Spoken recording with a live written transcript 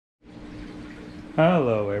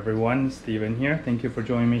Hello everyone, Steven here. Thank you for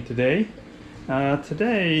joining me today.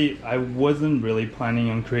 Today I wasn't really planning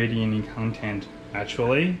on creating any content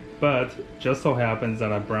actually, but just so happens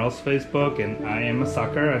that I browsed Facebook and I am a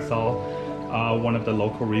sucker. I saw one of the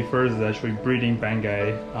local reefers is actually breeding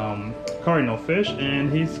Bangay cardinal fish,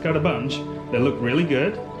 and he's got a bunch. They look really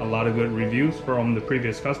good, a lot of good reviews from the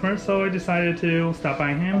previous customers, so I decided to stop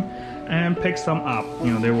by him and pick some up.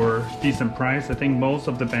 You know, they were decent price. I think most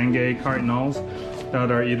of the Bangay cardinals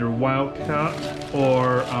that are either wild caught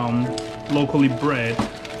or locally bred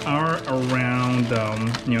are around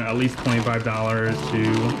you know, at least $25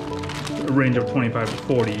 to a range of 25 to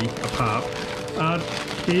 40 a pop.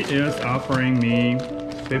 He is offering me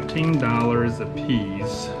 $15 a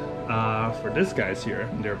piece for this guys here.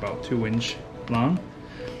 They're about 2-inch long.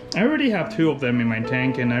 I already have 2 of them in my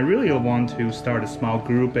tank, and I really want to start a small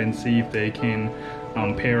group and see if they can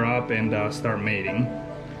pair up and start mating.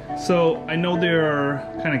 So I know they're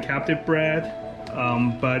kind of captive bred,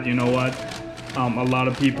 but you know what? A lot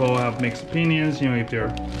of people have mixed opinions. You know, if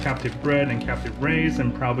they're captive bred and captive raised,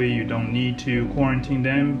 and probably you don't need to quarantine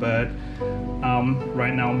them. But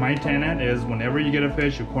right now my tenet is whenever you get a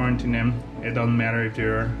fish, you quarantine them. It doesn't matter if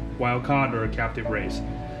they're wild caught or captive raised.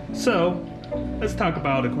 So let's talk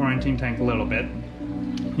about the quarantine tank a little bit.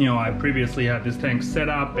 You know, I previously had this tank set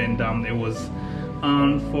up, and it was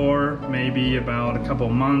on for maybe about a couple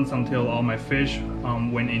months until all my fish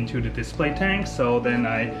went into the display tank. So then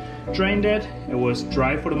I drained it. It was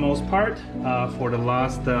dry for the most part for the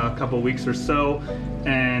last couple weeks or so,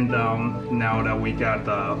 and now that we got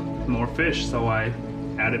more fish, so I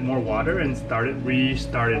added more water and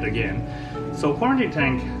restarted again. So quarantine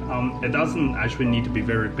tank, it doesn't actually need to be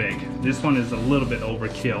very big. This one is a little bit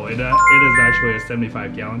overkill. It is actually a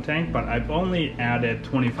 75-gallon tank, but I've only added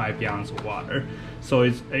 25 gallons of water, so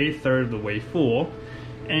it's 1/3 of the way full.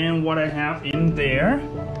 And what I have in there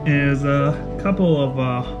is a couple of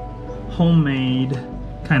homemade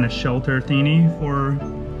kind of shelter thingy for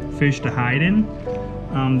fish to hide in.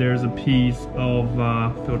 There's a piece of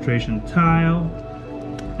filtration tile,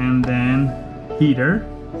 and then heater,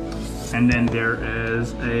 and then there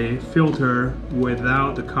is a filter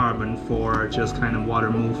without the carbon for just kind of water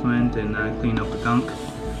movement and clean up the gunk.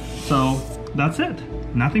 So that's it,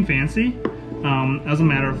 nothing fancy. As a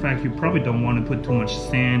matter of fact, you probably don't want to put too much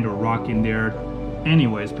sand or rock in there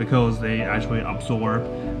anyways, because they actually absorb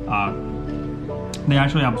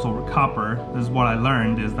copper. This is what I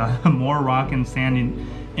learned, is that the more rock and sand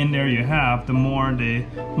in there you have, the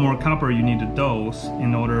more copper you need to dose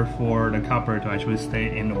in order for the copper to actually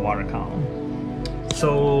stay in the water column.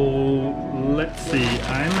 So let's see,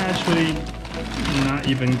 I'm actually not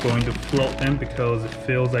even going to float them because it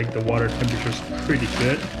feels like the water temperature is pretty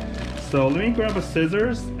good. So let me grab a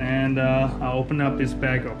scissors and I'll open up this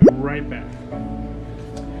bag. I'll be right back.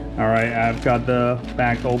 Alright, I've got the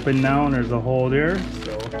bag open now, and there's a hole there,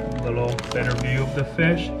 so a little better view of the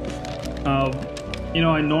fish. You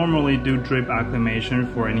know, I normally do drip acclimation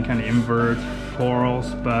for any kind of invert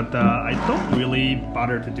corals, but I don't really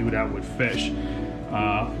bother to do that with fish.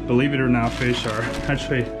 Believe it or not, fish are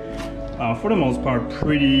actually, for the most part,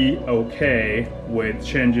 pretty okay with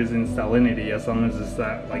changes in salinity, as long as it's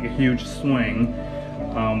like a huge swing,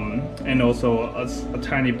 and also a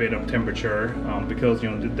tiny bit of temperature, because you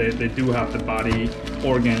know they do have the body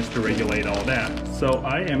organs to regulate all that. So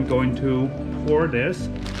I am going to pour this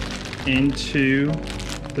into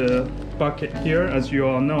the bucket here. As you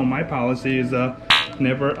all know, my policy is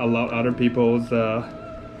never allow other people's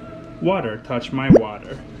water touch my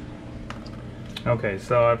water. Okay,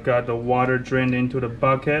 so I've got the water drained into the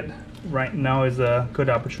bucket. Right now is a good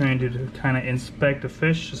opportunity to kind of inspect the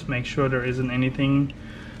fish, just make sure there isn't anything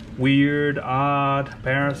weird, odd,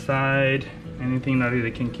 parasite, anything that they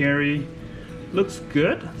can carry. Looks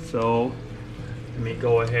good, so let me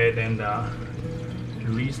go ahead and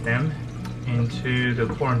release them into the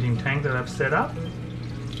quarantine tank that I've set up.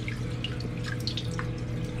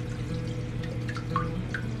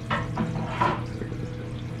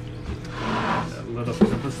 A little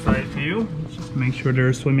bit of a side view, just make sure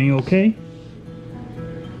they're swimming okay.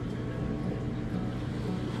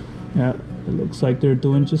 Yeah, it looks like they're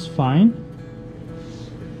doing just fine.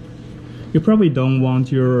 You probably don't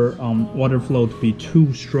want your water flow to be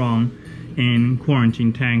too strong in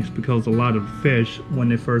quarantine tanks, because a lot of fish, when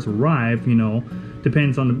they first arrive, you know,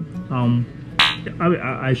 depends on the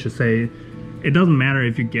I should say, it doesn't matter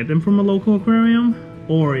if you get them from a local aquarium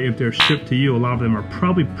or if they're shipped to you. A lot of them are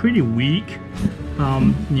probably pretty weak.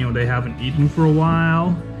 You know, they haven't eaten for a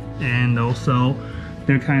while, and also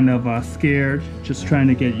they're kind of scared, just trying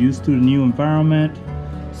to get used to the new environment.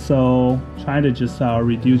 So try to just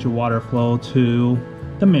reduce your water flow to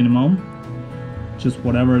the minimum, just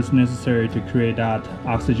whatever is necessary to create that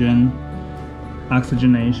oxygenation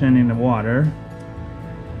in the water,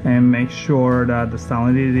 and make sure that the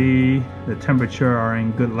salinity, the temperature are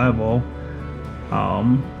in good level.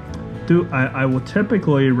 I would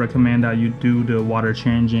typically recommend that you do the water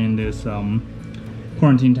change in this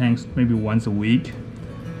quarantine tanks maybe once a week,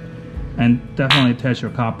 and definitely test your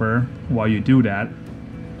copper while you do that,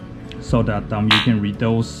 so that you can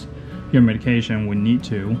redose your medication when need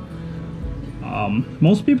to.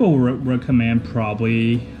 Most people recommend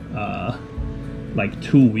probably like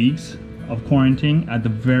 2 weeks of quarantine at the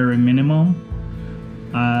very minimum.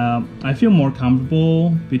 I feel more comfortable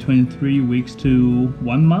between 3 weeks to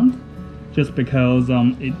 1 month, just because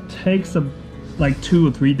it takes like 2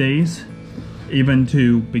 or 3 days even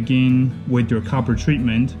to begin with your copper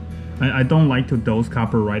treatment. I don't like to dose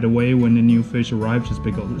copper right away when the new fish arrive, just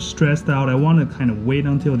because they're stressed out. I want to kind of wait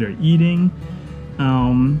until they're eating.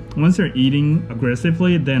 Once they're eating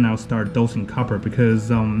aggressively, then I'll start dosing copper, because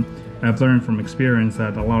I've learned from experience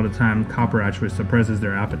that a lot of the time copper actually suppresses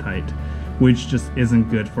their appetite, which just isn't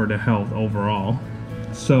good for the health overall.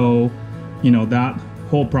 So, you know, that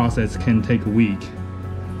whole process can take a week,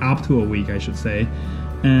 up to a week I should say.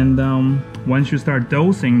 And once you start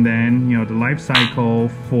dosing, then, you know, the life cycle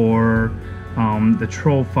for the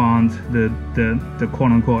trophont, the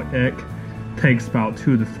quote-unquote egg, takes about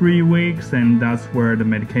 2 to 3 weeks, and that's where the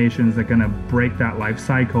medications are gonna break that life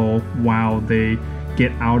cycle while they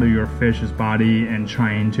get out of your fish's body and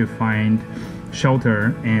trying to find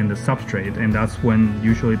shelter and the substrate, and that's when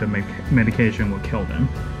usually the medication will kill them.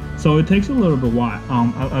 So it takes a little bit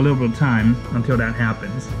of time until that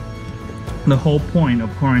happens. The whole point of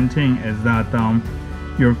quarantine is that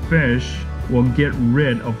your fish will get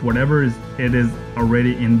rid of whatever it is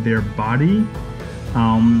already in their body.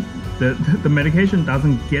 The medication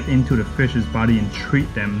doesn't get into the fish's body and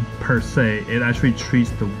treat them per se. It actually treats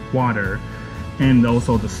the water and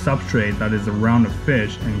also the substrate that is around the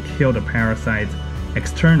fish and kill the parasites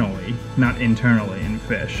externally, not internally in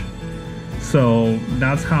fish. So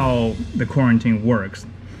that's how the quarantine works.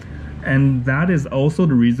 And that is also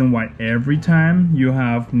the reason why every time you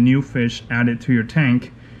have new fish added to your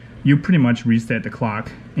tank, you pretty much reset the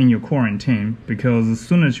clock in your quarantine, because as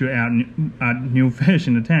soon as you add new fish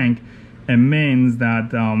in the tank, it means that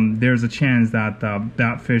there's a chance that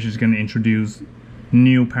that fish is going to introduce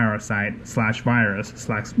new parasite / virus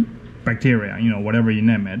 / bacteria, you know, whatever you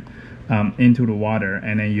name it, into the water,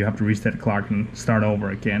 and then you have to reset the clock and start over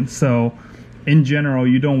again. So in general,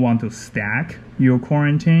 you don't want to stack your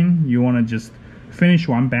quarantine. You want to just finish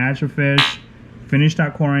one batch of fish, finish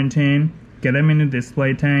that quarantine, get them in the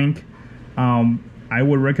display tank. I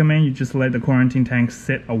would recommend you just let the quarantine tank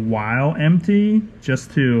sit a while empty,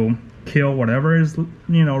 just to kill whatever is,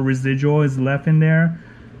 you know, residual is left in there.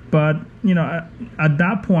 But, you know, at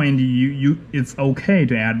that point, it's okay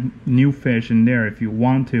to add new fish in there if you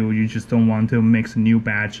want to. You just don't want to mix a new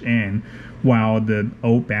batch in while the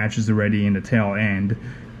old batch is already in the tail end,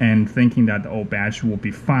 and thinking that the old batch will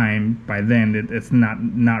be fine by then. It's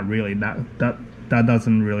not really. That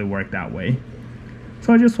doesn't really work that way.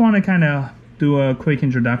 So I just want to kind of do a quick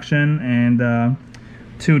introduction and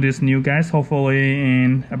to these new guys. Hopefully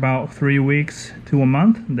in about 3 weeks to a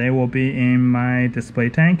month, they will be in my display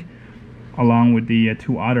tank, along with the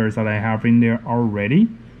 2 others that I have in there already.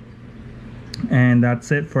 And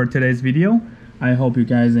that's it for today's video. I hope you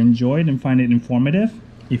guys enjoyed and find it informative.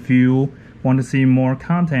 If you want to see more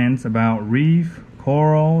contents about reef,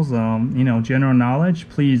 corals, you know, general knowledge,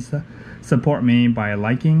 please support me by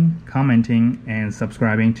liking, commenting, and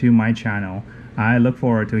subscribing to my channel. I look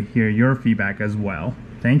forward to hear your feedback as well.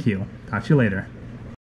 Thank you. Talk to you later.